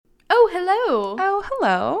hello. Oh,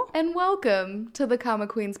 hello. And welcome to the Comma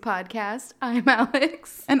Queens podcast. I'm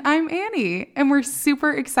Alex. And I'm Annie. And we're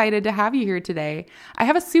super excited to have you here today. I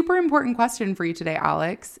have a super important question for you today,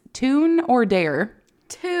 Alex. Toon or dare?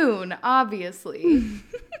 Toon, obviously.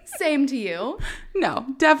 Same to you. No,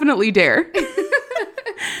 definitely dare.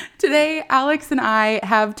 Today, Alex and I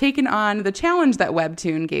have taken on the challenge that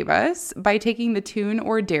Webtoon gave us by taking the Toon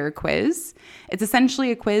or Dare quiz. It's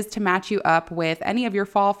essentially a quiz to match you up with any of your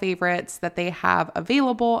fall favorites that they have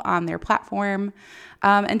available on their platform.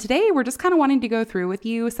 And today, we're just kind of wanting to go through with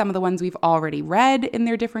you some of the ones we've already read in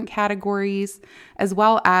their different categories, as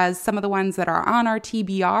well as some of the ones that are on our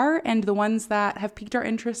TBR and the ones that have piqued our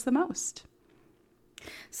interest the most.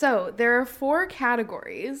 So there are 4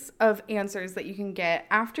 categories of answers that you can get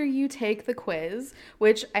after you take the quiz,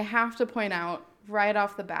 which I have to point out right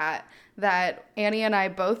off the bat that Annie and I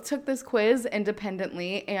both took this quiz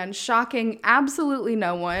independently, and shocking absolutely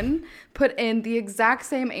no one put in the exact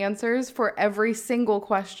same answers for every single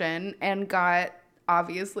question and got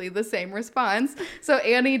obviously the same response. So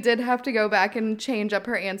Annie did have to go back and change up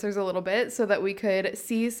her answers a little bit so that we could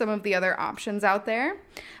see some of the other options out there.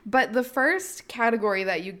 But the first category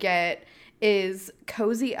that you get is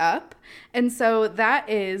cozy up. And so that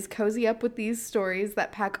is cozy up with these stories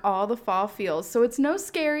that pack all the fall feels. So it's no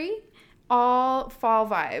scary, all fall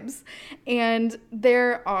vibes. And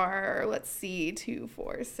there are,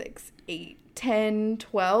 10,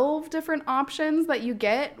 12 different options that you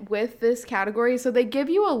get with this category. So they give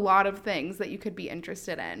you a lot of things that you could be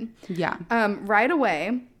interested in. Yeah. Right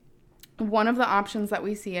away, one of the options that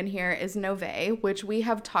we see in here is Nove, which we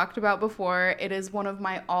have talked about before. It is one of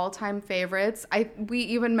my all-time favorites. We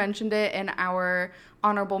even mentioned it in our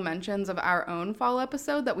honorable mentions of our own fall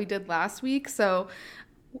episode that we did last week. So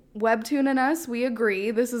Webtoon and us, we agree.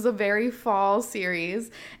 This is a very fall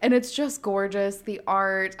series, and it's just gorgeous. The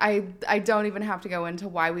art, I don't even have to go into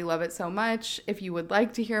why we love it so much. If you would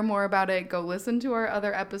like to hear more about it, go listen to our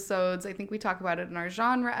other episodes. I think we talk about it in our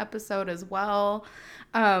genre episode as well.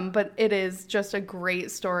 But it is just a great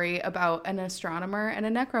story about an astronomer and a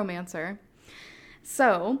necromancer.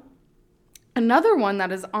 So another one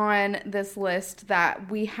that is on this list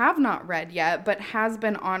that we have not read yet, but has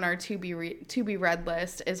been on our to be read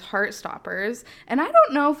list is Heartstoppers. And I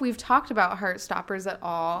don't know if we've talked about Heartstoppers at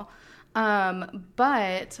all,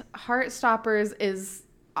 but Heartstoppers is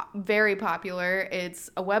very popular. It's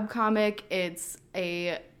a webcomic. It's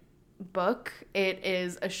a book. It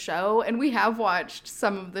is a show, and we have watched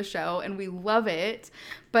some of the show and we love it.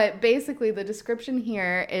 But basically the description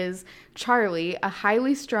here is Charlie, a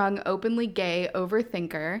highly strung, openly gay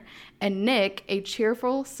overthinker, and Nick, a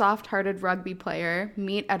cheerful, soft-hearted rugby player,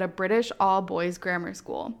 meet at a British all-boys grammar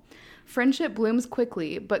school. Friendship blooms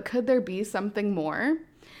quickly, but could there be something more?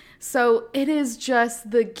 So it is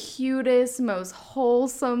just the cutest, most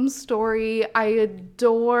wholesome story. I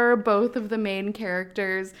adore both of the main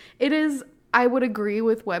characters. It is, I would agree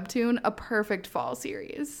with Webtoon, a perfect fall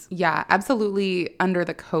series. Yeah, absolutely under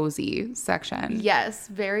the cozy section. Yes,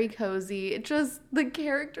 very cozy. It just, the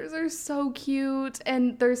characters are so cute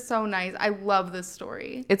and they're so nice. I love this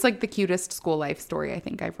story. It's like the cutest school life story I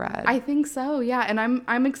think I've read. I think so, yeah. And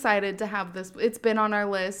I'm excited to have this. It's been on our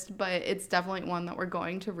list, but it's definitely one that we're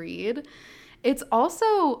going to read. It's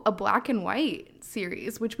also a black and white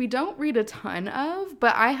series, which we don't read a ton of,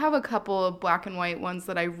 but I have a couple of black and white ones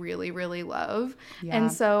that I really, really love. Yeah.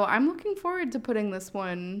 And so I'm looking forward to putting this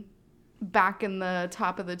one back in the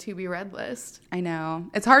top of the to be read list. I know.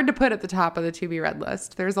 It's hard to put at the top of the to be read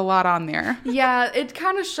list. There's a lot on there. Yeah, it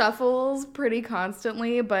kind of shuffles pretty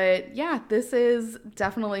constantly, but yeah, this is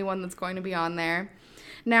definitely one that's going to be on there.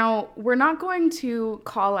 Now, we're not going to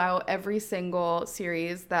call out every single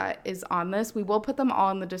series that is on this. We will put them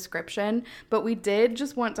all in the description, but we did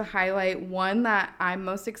just want to highlight one that I'm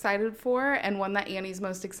most excited for and one that Annie's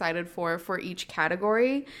most excited for each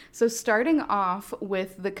category. So starting off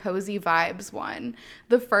with the Cozy Vibes one.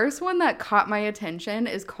 The first one that caught my attention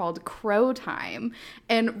is called Crow Time.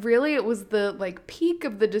 And really it was the peak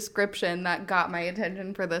of the description that got my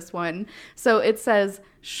attention for this one. So it says,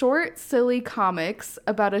 short, silly comics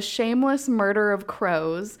about a shameless murder of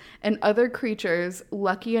crows and other creatures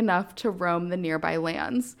lucky enough to roam the nearby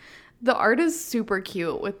lands. The art is super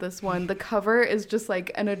cute with this one. The cover is just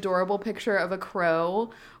like an adorable picture of a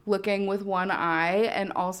crow looking with one eye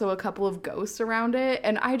and also a couple of ghosts around it.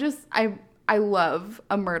 And I love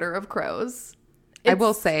a murder of crows. I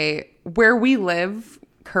will say, where we live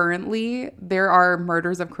currently, there are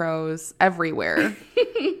murders of crows everywhere.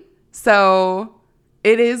 So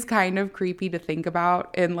it is kind of creepy to think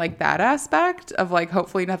about in like that aspect of like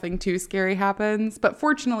hopefully nothing too scary happens. But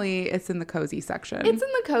fortunately, it's in the cozy section. It's in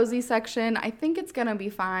the cozy section. I think it's going to be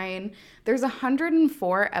fine. There's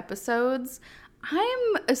 104 episodes.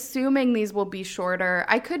 I'm assuming these will be shorter.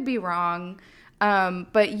 I could be wrong.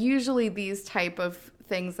 But usually these type of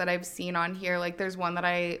things that I've seen on here, like there's one that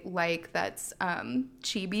I like that's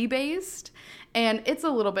chibi based, and it's a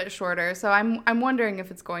little bit shorter. So I'm wondering if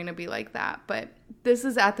it's going to be like that. But this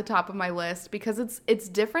is at the top of my list because it's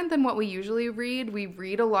different than what we usually read. We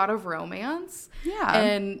read a lot of romance. Yeah.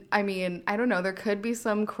 And I mean, I don't know, there could be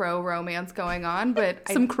some crow romance going on, but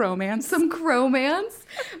Some crowmance.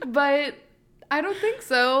 But I don't think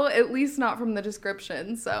so, at least not from the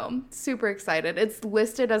description. So super excited. It's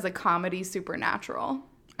listed as a comedy supernatural.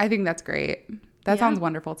 I think that's great. That sounds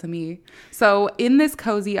wonderful to me. So in this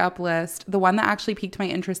cozy up list, the one that actually piqued my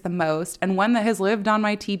interest the most and one that has lived on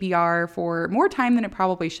my TBR for more time than it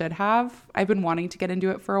probably should have. I've been wanting to get into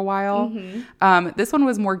it for a while. This one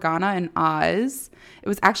was Morgana and Oz. It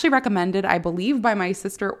was actually recommended, I believe, by my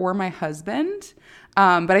sister or my husband.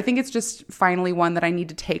 But I think it's just finally one that I need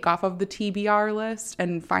to take off of the TBR list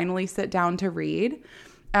and finally sit down to read.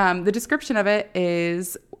 The description of it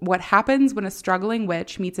is what happens when a struggling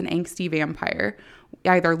witch meets an angsty vampire,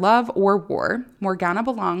 either love or war. Morgana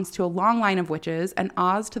belongs to a long line of witches and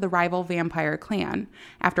Oz to the rival vampire clan.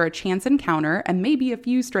 After a chance encounter and maybe a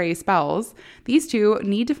few stray spells, these two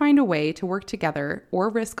need to find a way to work together or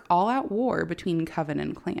risk all-out war between coven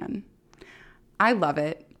and clan. I love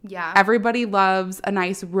it. Yeah. Everybody loves a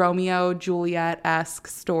nice Romeo Juliet-esque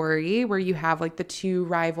story where you have like the two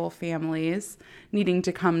rival families needing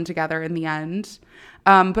to come together in the end.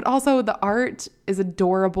 But also the art is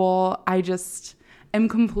adorable. I just am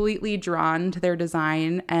completely drawn to their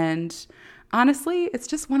design. And honestly, it's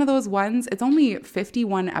just one of those ones. It's only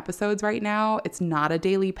 51 episodes right now. It's not a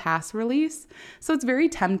daily pass release. So it's very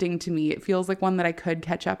tempting to me. It feels like one that I could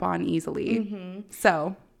catch up on easily.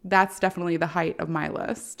 So that's definitely the height of my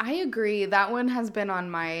list. I agree. That one has been on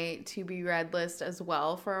my to be read list as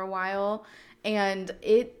well for a while. And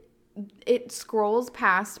it scrolls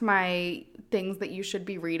past my things that you should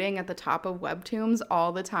be reading at the top of Webtoons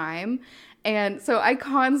all the time. And so I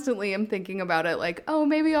constantly am thinking about it like, oh,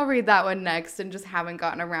 maybe I'll read that one next, and just haven't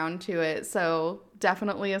gotten around to it. So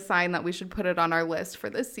definitely a sign that we should put it on our list for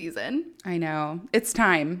this season. I know. It's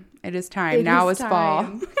time. It is time. Now is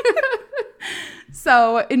fall.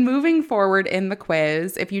 So in moving forward in the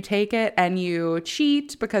quiz, if you take it and you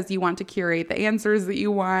cheat because you want to curate the answers that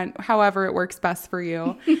you want, however it works best for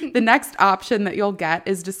you, the next option that you'll get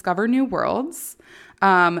is Discover New Worlds.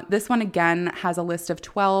 This one, again, has a list of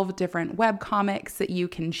 12 different webcomics that you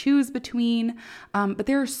can choose between. But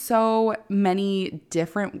there are so many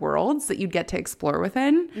different worlds that you'd get to explore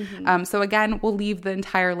within. So again, we'll leave the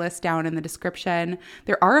entire list down in the description.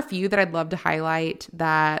 There are a few that I'd love to highlight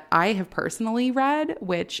that I have personally read,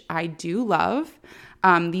 which I do love.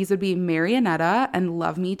 These would be Marionetta and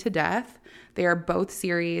Love Me to Death. They are both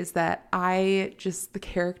series that the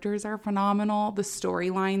characters are phenomenal. The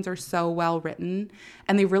storylines are so well written,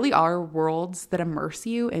 and they really are worlds that immerse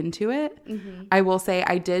you into it. I will say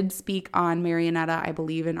I did speak on Marionetta, I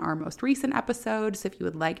believe, in our most recent episode. So if you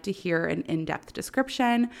would like to hear an in-depth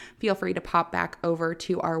description, feel free to pop back over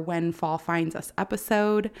to our When Fall Finds Us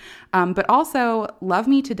episode. But also, Love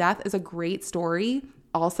Me to Death is a great story,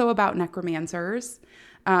 also about necromancers.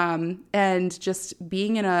 And just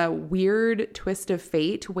being in a weird twist of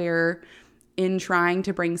fate where in trying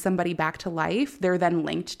to bring somebody back to life, they're then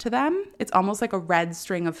linked to them. It's almost like a red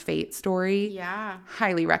string of fate story. Yeah.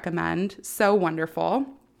 Highly recommend. So wonderful.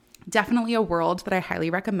 Definitely a world that I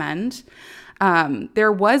highly recommend.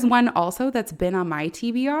 There was one also that's been on my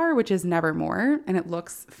TBR, which is Nevermore, and it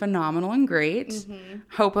looks phenomenal and great.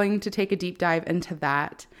 Hoping to take a deep dive into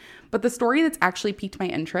that. But the story that's actually piqued my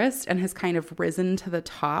interest and has kind of risen to the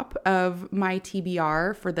top of my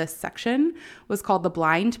TBR for this section was called The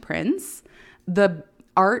Blind Prince. The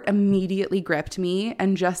art immediately gripped me,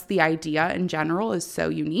 and just the idea in general is so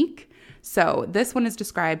unique. So this one is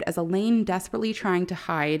described as Elaine desperately trying to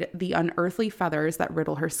hide the unearthly feathers that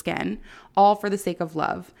riddle her skin, all for the sake of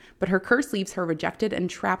love. But her curse leaves her rejected and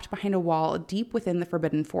trapped behind a wall deep within the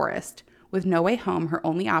forbidden forest. With no way home, her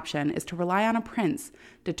only option is to rely on a prince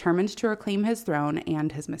determined to reclaim his throne and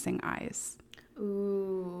his missing eyes.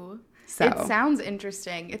 Ooh. So, it sounds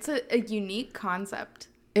interesting. It's a unique concept.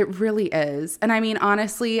 It really is. And I mean,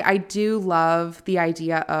 honestly, I do love the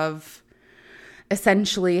idea of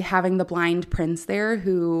essentially having the blind prince there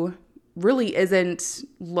who really isn't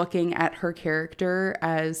looking at her character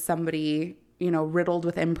as somebody riddled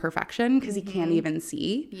with imperfection because he can't even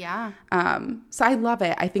see. Yeah. So I love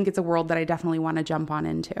it. I think it's a world that I definitely want to jump on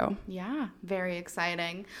into. Yeah, very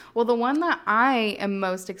exciting. Well, the one that I am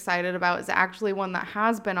most excited about is actually one that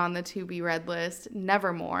has been on the to be read list,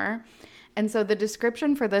 Nevermore. And so the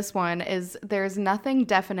description for this one is there's nothing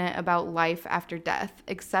definite about life after death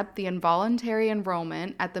except the involuntary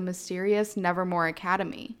enrollment at the mysterious Nevermore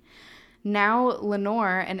Academy. Now,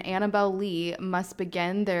 Lenore and Annabelle Lee must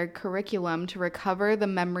begin their curriculum to recover the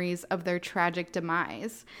memories of their tragic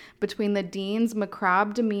demise. Between the dean's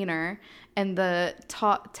macabre demeanor and the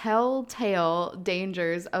telltale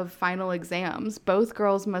dangers of final exams, both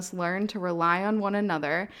girls must learn to rely on one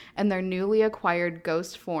another and their newly acquired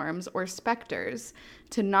ghost forms, or specters,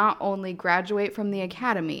 to not only graduate from the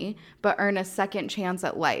academy, but earn a second chance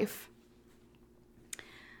at life.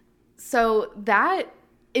 So that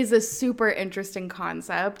is a super interesting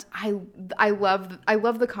concept. I love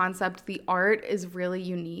the concept. The art is really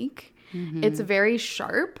unique. Mm-hmm. It's very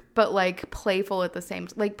sharp, but like playful at the same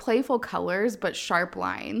time. Like playful colors, but sharp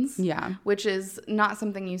lines. Yeah. Which is not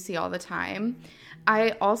something you see all the time.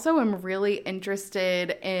 I also am really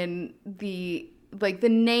interested in the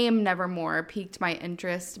name Nevermore piqued my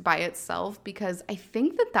interest by itself because I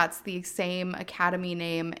think that that's the same academy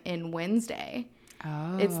name in Wednesday.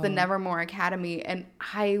 Oh. It's the Nevermore Academy, and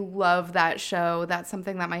I love that show. That's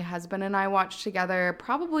something that my husband and I watched together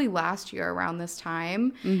probably last year around this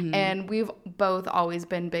time, and we've both always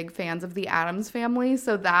been big fans of the Addams Family,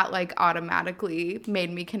 so that like automatically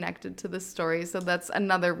made me connected to the story, so that's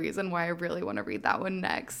another reason why I really want to read that one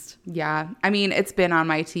next. Yeah, I mean, it's been on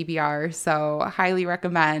my TBR, so highly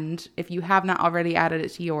recommend. If you have not already added it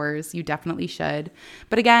to yours, you definitely should.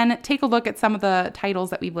 But again, take a look at some of the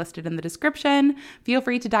titles that we've listed in the description. Feel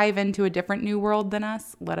free to dive into a different new world than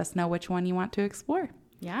us. Let us know which one you want to explore.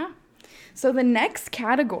 Yeah. So the next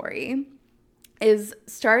category is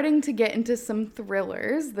starting to get into some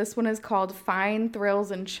thrillers. This one is called Fine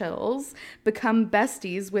Thrills and Chills. Become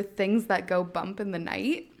besties with things that go bump in the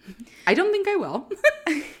night. I don't think I will.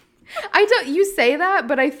 You say that,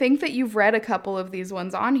 but I think that you've read a couple of these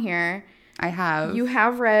ones on here. I have. You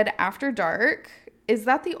have read After Dark. Is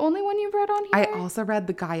that the only one you've read on here? I also read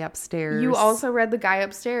The Guy Upstairs. You also read The Guy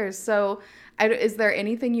Upstairs. So is there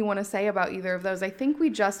anything you want to say about either of those? I think we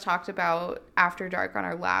just talked about After Dark on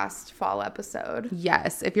our last fall episode.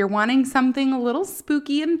 Yes. If you're wanting something a little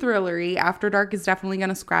spooky and thrillery, After Dark is definitely going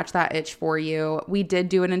to scratch that itch for you. We did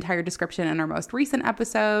do an entire description in our most recent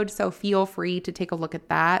episode, so feel free to take a look at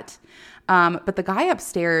that. But The Guy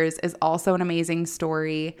Upstairs is also an amazing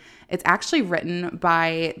story. It's actually written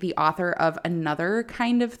by the author of another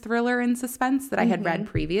kind of thriller and suspense that I had read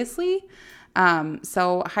previously.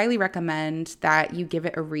 So highly recommend that you give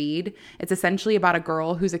it a read. It's essentially about a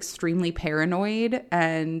girl who's extremely paranoid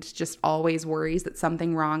and just always worries that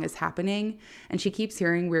something wrong is happening. And she keeps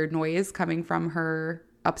hearing weird noise coming from her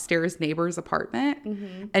upstairs neighbor's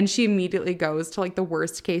apartment. And she immediately goes to like the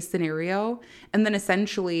worst case scenario. And then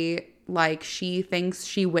essentially like she thinks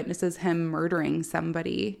she witnesses him murdering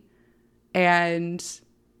somebody. And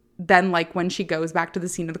then like when she goes back to the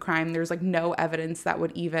scene of the crime, there's like no evidence that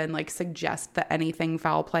would even like suggest that anything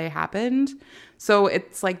foul play happened. So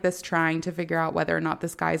it's like this trying to figure out whether or not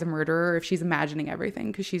this guy's a murderer or if she's imagining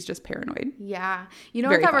everything because she's just paranoid. Yeah. You know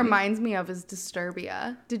what that reminds me of is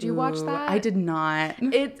Disturbia. Did you watch that? I did not.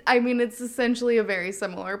 It's essentially a very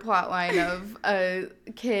similar plot line of a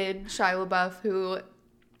kid, Shia LaBeouf, who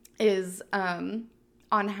is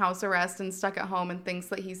on house arrest and stuck at home and thinks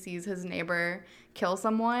that he sees his neighbor kill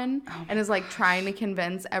someone and is like trying to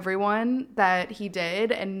convince everyone that he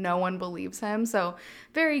did and no one believes him. So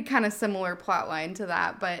very kind of similar plot line to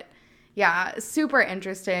that, but yeah, super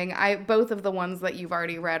interesting. Both of the ones that you've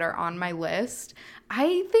already read are on my list.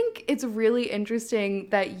 I think it's really interesting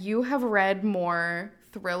that you have read more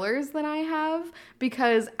thrillers than I have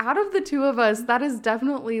because out of the two of us, that is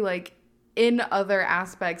definitely like in other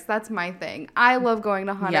aspects, that's my thing. I love going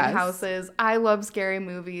to haunted houses. I love scary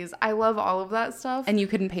movies. I love all of that stuff. And you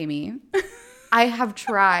couldn't pay me. I have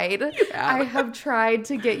tried. I have tried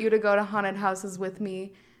to get you to go to haunted houses with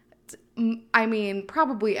me. I mean,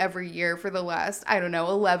 probably every year for the last,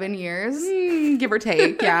 11 years. Give or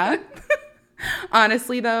take, yeah.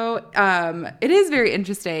 Honestly, though, it is very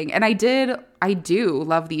interesting. And I did I do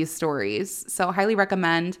love these stories. So highly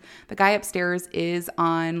recommend. The guy upstairs is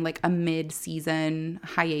on like a mid-season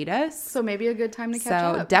hiatus. So maybe a good time to catch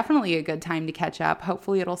up. So definitely a good time to catch up.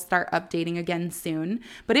 Hopefully it'll start updating again soon.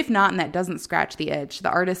 But if not, and that doesn't scratch the itch, the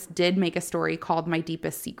artist did make a story called My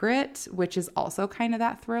Deepest Secret, which is also kind of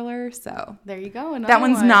that thriller. So there you go. That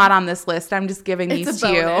one's not on this list. I'm just giving these to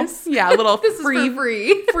bonus. You. Yeah, a little this free, is for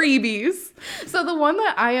free. freebies. So the one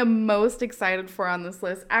that I am most excited for on this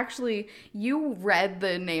list, actually, you read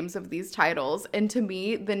the names of these titles, and to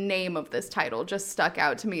me, the name of this title just stuck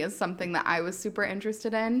out to me as something that I was super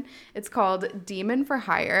interested in. It's called Demon for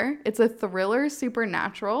Hire. It's a thriller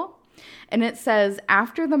supernatural. And it says,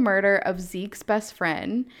 after the murder of Zeke's best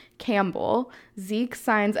friend, Campbell, Zeke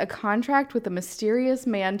signs a contract with a mysterious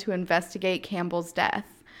man to investigate Campbell's death.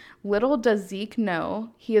 Little does Zeke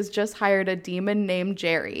know, he has just hired a demon named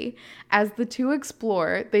Jerry. As the two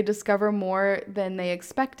explore, they discover more than they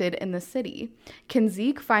expected in the city. Can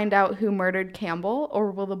Zeke find out who murdered Campbell,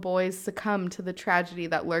 or will the boys succumb to the tragedy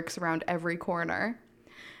that lurks around every corner?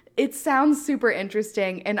 It sounds super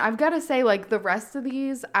interesting, and I've got to say, like, the rest of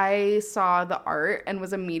these, I saw the art and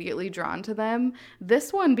was immediately drawn to them.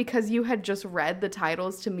 This one, because you had just read the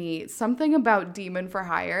titles to me, something about Demon for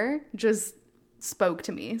Hire just spoke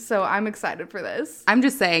to me. So I'm excited for this. I'm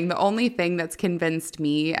just saying, the only thing that's convinced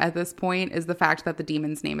me at this point is the fact that the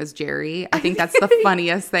demon's name is Jerry. I think that's the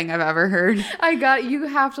funniest thing I've ever heard. You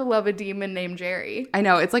have to love a demon named Jerry. I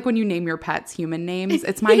know. It's like when you name your pets human names.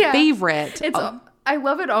 It's my favorite. I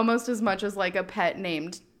love it almost as much as like a pet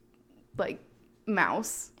named like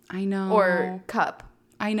Mouse. I know. Or Cup.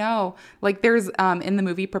 I know. Like there's in the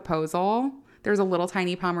movie Proposal, there's a little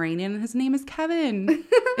tiny Pomeranian and his name is Kevin.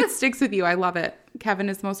 It sticks with you. I love it. Kevin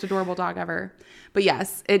is the most adorable dog ever. But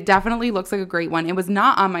yes, it definitely looks like a great one. It was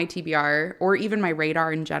not on my TBR or even my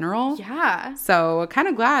radar in general. Yeah. So kind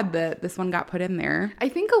of glad that this one got put in there. I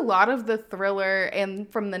think a lot of the thriller, and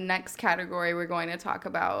from the next category we're going to talk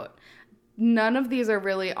about, none of these are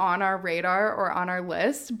really on our radar or on our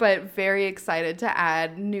list, but very excited to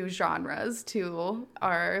add new genres to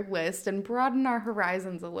our list and broaden our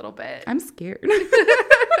horizons a little bit. I'm scared.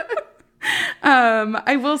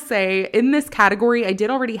 I will say in this category, I did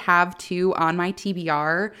already have two on my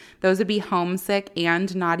TBR. Those would be Homesick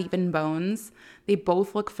and Not Even Bones. They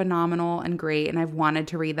both look phenomenal and great, and I've wanted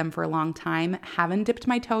to read them for a long time. Haven't dipped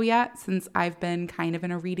my toe yet since I've been kind of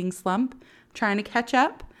in a reading slump, trying to catch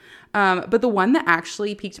up. But the one that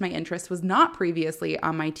actually piqued my interest was not previously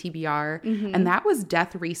on my TBR, and that was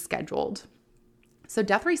Death Rescheduled. So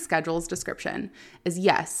Death Rescheduled's description is,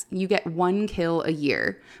 yes, you get one kill a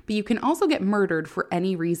year, but you can also get murdered for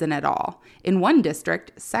any reason at all. In one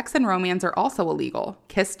district, sex and romance are also illegal.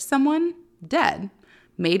 Kissed someone? Dead.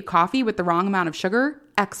 Made coffee with the wrong amount of sugar?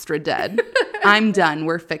 Extra dead. I'm done.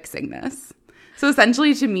 We're fixing this. So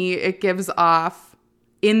essentially to me, it gives off,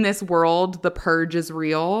 in this world, the purge is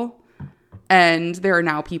real. And there are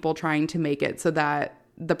now people trying to make it so that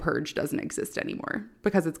the purge doesn't exist anymore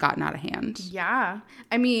because it's gotten out of hand. Yeah.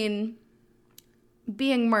 I mean,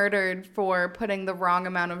 being murdered for putting the wrong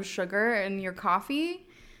amount of sugar in your coffee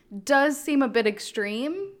does seem a bit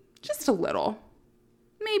extreme. Just a little.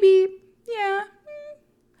 Maybe, yeah.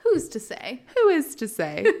 Who's to say? Who is to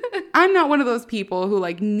say? I'm not one of those people who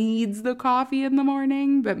like needs the coffee in the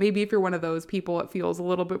morning, but maybe if you're one of those people, it feels a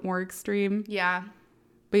little bit more extreme. Yeah.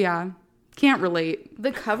 But yeah. Can't relate.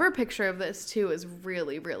 The cover picture of this, too, is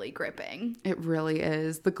really, really gripping. It really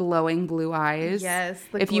is. The glowing blue eyes. Yes,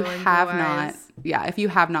 the if glowing you have blue not, eyes. Yeah, if you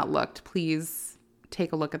have not looked, please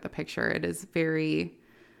take a look at the picture. It is very,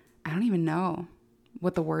 I don't even know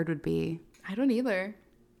what the word would be. I don't either.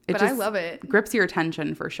 It but I love it. Grips your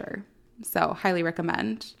attention for sure. So highly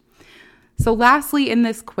recommend. So lastly in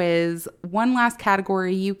this quiz, one last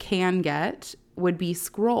category you can get would be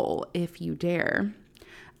scroll if you dare.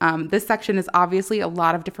 This section is obviously a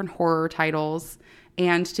lot of different horror titles.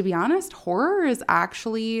 And to be honest, horror is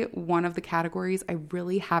actually one of the categories I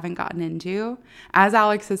really haven't gotten into. As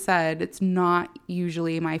Alex has said, it's not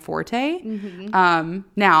usually my forte.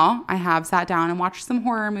 Now, I have sat down and watched some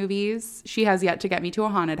horror movies. She has yet to get me to a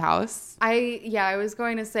haunted house. I was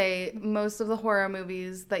going to say most of the horror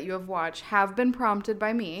movies that you have watched have been prompted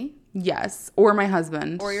by me. Yes, or my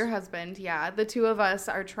husband. Or your husband, yeah. The two of us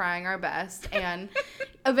are trying our best. And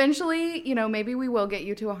eventually, maybe we will get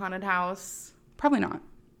you to a haunted house. Probably not.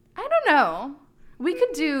 I don't know. We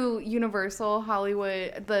could do Universal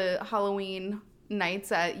Hollywood, the Halloween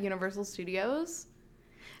nights at Universal Studios.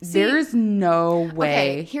 There's no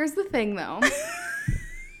way. Okay, here's the thing, though.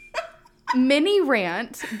 Mini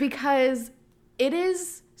rant, because it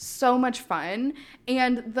is so much fun.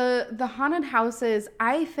 And the haunted houses,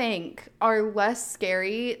 I think, are less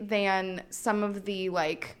scary than some of the,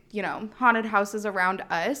 like, you know, haunted houses around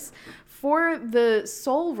us, for the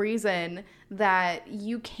sole reason that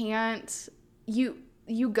you can't, you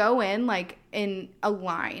go in like in a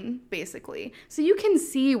line, basically. So you can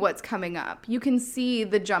see what's coming up. You can see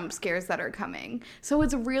the jump scares that are coming. So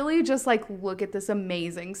it's really just like, look at this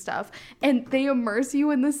amazing stuff. And they immerse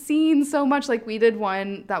you in the scene so much. Like, we did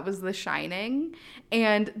one that was The Shining,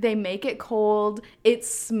 and they make it cold. It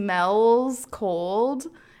smells cold.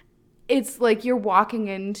 It's like you're walking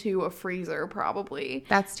into a freezer, probably.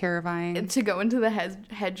 That's terrifying. To go into the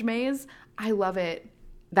hedge maze. I love it.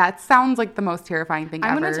 That sounds like the most terrifying thing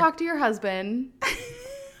ever. I'm going to talk to your husband.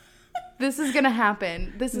 This is going to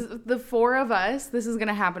happen. This is the four of us. This is going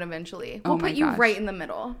to happen eventually. We'll put you right in the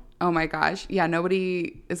middle. Oh my gosh. Yeah,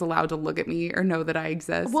 nobody is allowed to look at me or know that I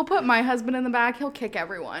exist. We'll put my husband in the back. He'll kick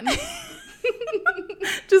everyone.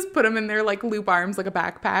 Just put him in there like loop arms, like a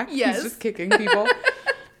backpack. Yes. He's just kicking people.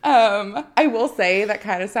 I will say that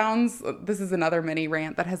kind of sounds, this is another mini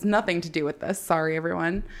rant that has nothing to do with this. Sorry,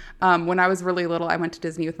 everyone. When I was really little, I went to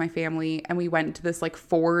Disney with my family, and we went to this like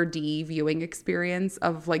 4D viewing experience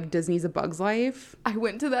of like Disney's A Bug's Life. I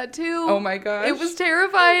went to that too. Oh my gosh. It was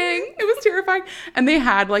terrifying. It was terrifying. And they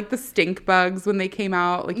had like the stink bugs when they came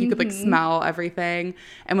out. Like you could like smell everything.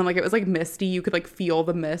 And when like it was like misty, you could like feel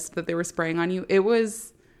the mist that they were spraying on you. It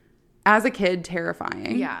was, as a kid,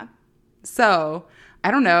 terrifying. Yeah. So I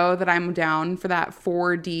don't know that I'm down for that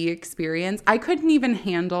 4D experience. I couldn't even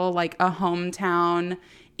handle like a hometown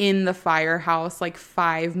in the firehouse, like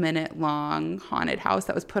 5-minute long haunted house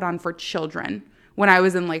that was put on for children when I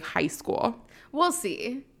was in like high school. We'll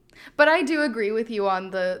see. But I do agree with you on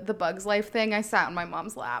the Bug's Life thing. I sat on my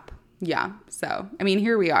mom's lap. Yeah. So, I mean,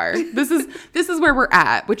 here we are. This is where we're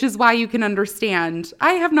at, which is why you can understand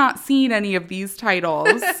I have not seen any of these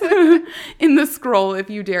titles in the Scroll If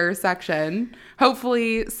You Dare section.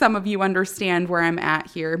 Hopefully some of you understand where I'm at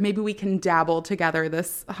here. Maybe we can dabble together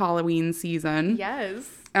this Halloween season. Yes.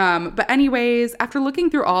 But anyways, after looking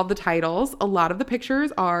through all of the titles, a lot of the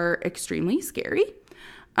pictures are extremely scary.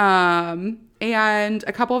 And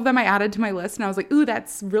a couple of them I added to my list, and I was like, ooh,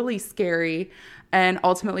 that's really scary. And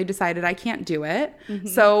ultimately decided I can't do it. Mm-hmm.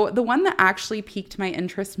 So the one that actually piqued my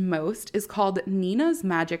interest most is called Nina's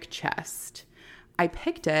Magic Chest. I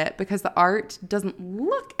picked it because the art doesn't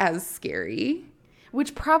look as scary.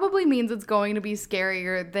 Which probably means it's going to be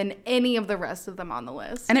scarier than any of the rest of them on the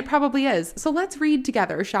list. And it probably is. So let's read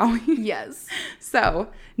together, shall we? Yes. So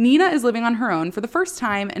Nina is living on her own for the first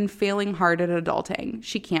time and failing hard at adulting.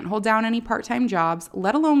 She can't hold down any part-time jobs,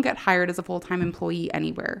 let alone get hired as a full-time employee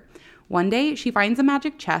anywhere. One day, she finds a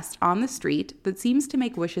magic chest on the street that seems to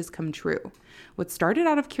make wishes come true. What started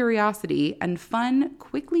out of curiosity and fun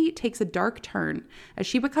quickly takes a dark turn as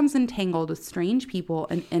she becomes entangled with strange people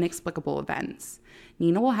and inexplicable events.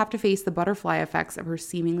 Nina will have to face the butterfly effects of her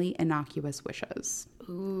seemingly innocuous wishes.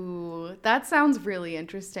 Ooh, that sounds really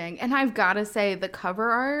interesting. And I've got to say, the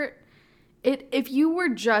cover art, if you were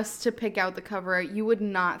just to pick out the cover art, you would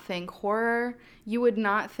not think horror. You would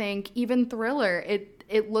not think even thriller.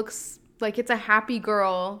 It looks like it's a happy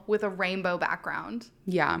girl with a rainbow background.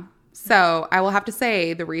 Yeah. So I will have to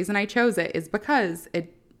say the reason I chose it is because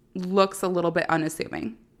it looks a little bit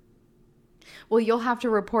unassuming. Well, you'll have to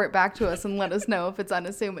report back to us and let us know if it's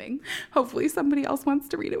unassuming. Hopefully somebody else wants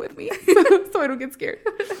to read it with me so I don't get scared.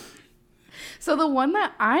 So the one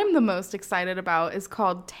that I'm the most excited about is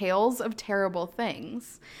called Tales of Terrible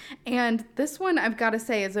Things. And this one, I've got to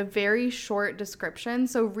say, is a very short description.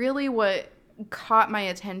 So really what caught my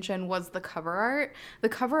attention was the cover art. The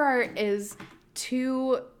cover art is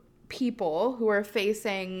two people who are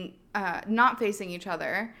not facing each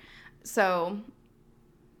other. So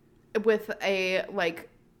with a like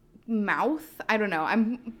mouth. I don't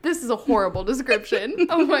know. This is a horrible description.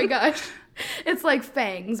 Oh my gosh. It's like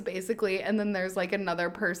fangs basically, and then there's like another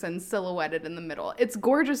person silhouetted in the middle. It's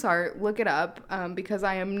gorgeous art. Look it up because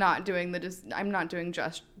I'm not doing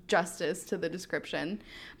justice to the description.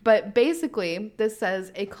 But basically, this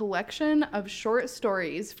says a collection of short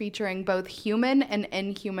stories featuring both human and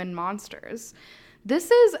inhuman monsters.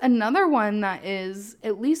 This is another one that is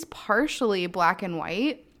at least partially black and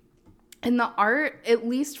white. And the art, at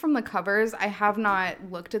least from the covers, I have not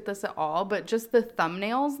looked at this at all, but just the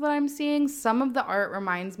thumbnails that I'm seeing, some of the art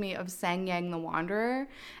reminds me of Sang Yang the Wanderer,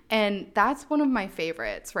 and that's one of my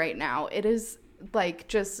favorites right now. It is like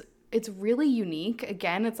just, it's really unique.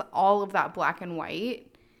 Again, it's all of that black and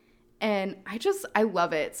white, and I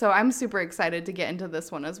love it. So I'm super excited to get into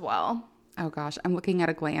this one as well. Oh gosh, I'm looking at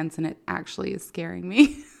a glance and it actually is scaring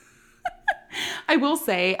me. I will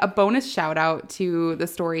say a bonus shout out to the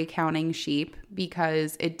story Counting Sheep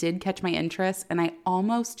because it did catch my interest and I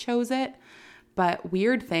almost chose it. But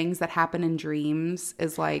weird things that happen in dreams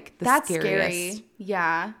is like the That's scariest. scary.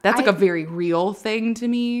 Yeah. That's like a very real thing to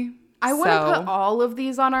me. I want to put all of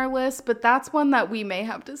these on our list, but that's one that we may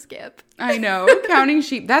have to skip. I know. Counting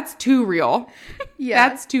Sheep, that's too real. Yeah.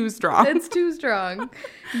 That's too strong. It's too strong.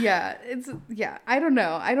 Yeah. I don't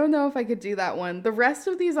know. I don't know if I could do that one. The rest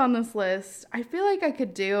of these on this list, I feel like I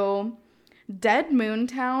could do. Dead Moon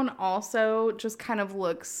Town also just kind of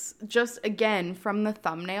looks, just again, from the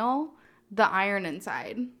thumbnail, the iron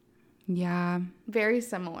inside. Yeah. Very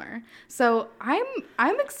similar. So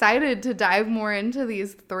I'm excited to dive more into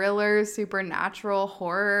these thrillers, supernatural,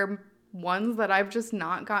 horror ones that I've just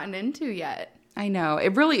not gotten into yet. I know.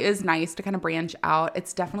 It really is nice to kind of branch out.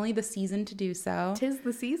 It's definitely the season to do so. 'Tis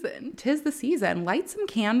the season. 'Tis the season. Light some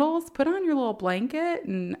candles, put on your little blanket,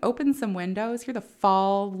 and open some windows. Hear the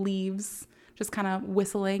fall leaves just kind of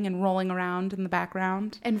whistling and rolling around in the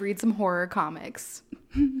background. And read some horror comics.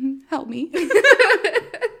 Help me.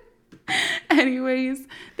 Anyways,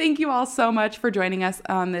 thank you all so much for joining us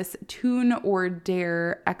on this Toon or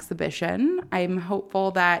Dare exhibition. I'm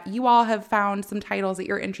hopeful that you all have found some titles that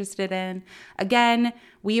you're interested in. Again,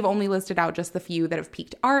 we've only listed out just the few that have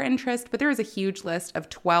piqued our interest, but there is a huge list of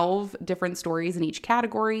 12 different stories in each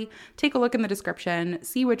category. Take a look in the description,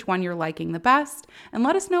 see which one you're liking the best, and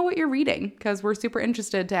let us know what you're reading because we're super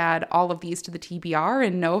interested to add all of these to the TBR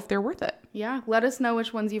and know if they're worth it. Yeah, let us know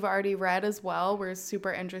which ones you've already read as well. We're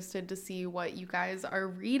super interested to see what you guys are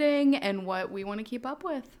reading and what we want to keep up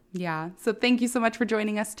with. Yeah, so thank you so much for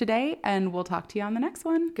joining us today, and we'll talk to you on the next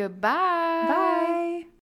one. Goodbye. Bye.